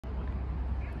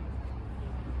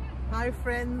Hi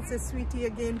friends, it's Sweetie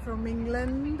again from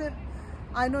England.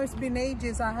 I know it's been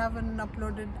ages, I haven't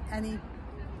uploaded any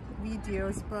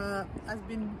videos, but I've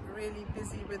been really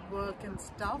busy with work and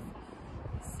stuff.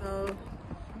 So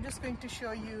I'm just going to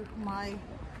show you my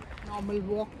normal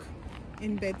walk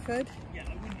in Bedford.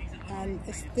 And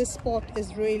this spot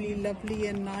is really lovely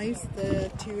and nice. The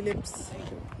tulips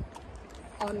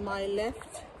on my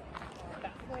left.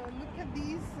 So look at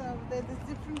these, there's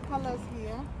different colors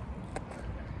here.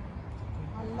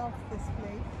 I love this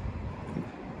place.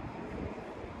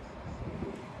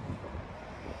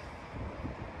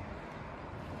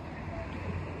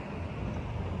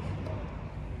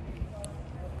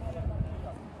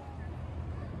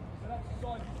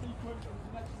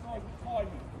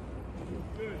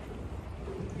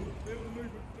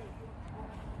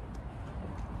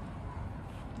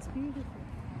 It's beautiful.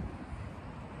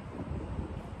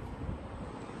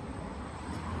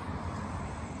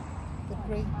 The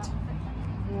Great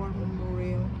War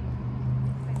Memorial.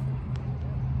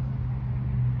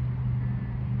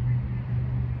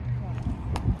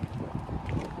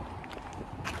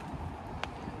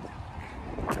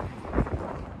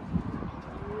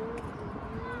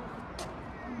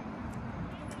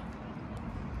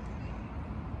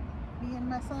 Me and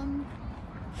my son,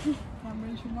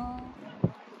 Cameron Shima.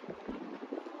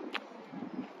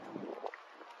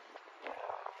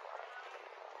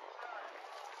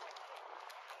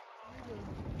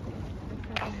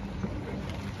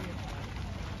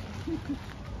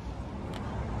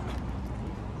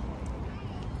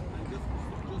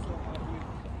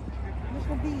 Look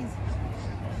at these.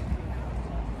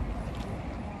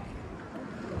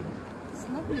 It's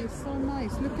lovely, it's so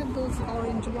nice. Look at those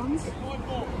orange ones.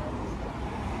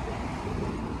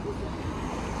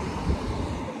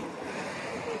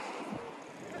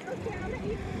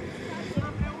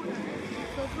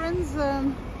 So friends,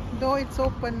 though it's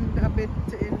opened a bit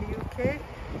in the UK,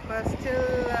 but still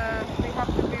we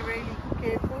have to be really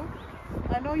careful.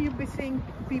 I know you'll be seeing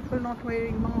people not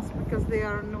wearing masks because they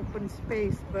are in open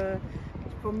space, but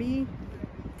for me,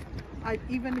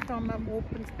 even if I'm in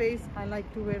open space, I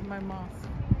like to wear my mask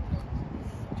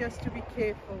just to be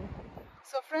careful.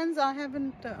 So friends, I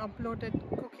haven't uploaded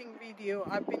cooking video.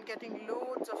 I've been getting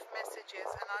loads of messages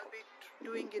and I'll be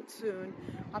doing it soon.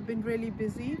 I've been really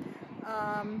busy.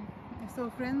 So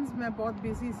friends, मैं बहुत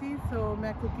busy सी, so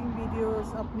मैं cooking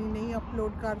videos अपनी नहीं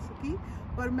upload कर सकी,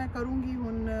 पर मैं करूँगी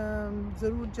हुन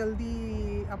ज़रूर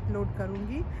जल्दी upload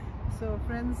करूँगी. So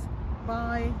friends,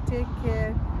 bye, take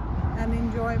care and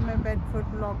enjoy my Bedford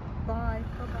vlog. Bye.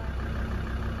 Bye bye.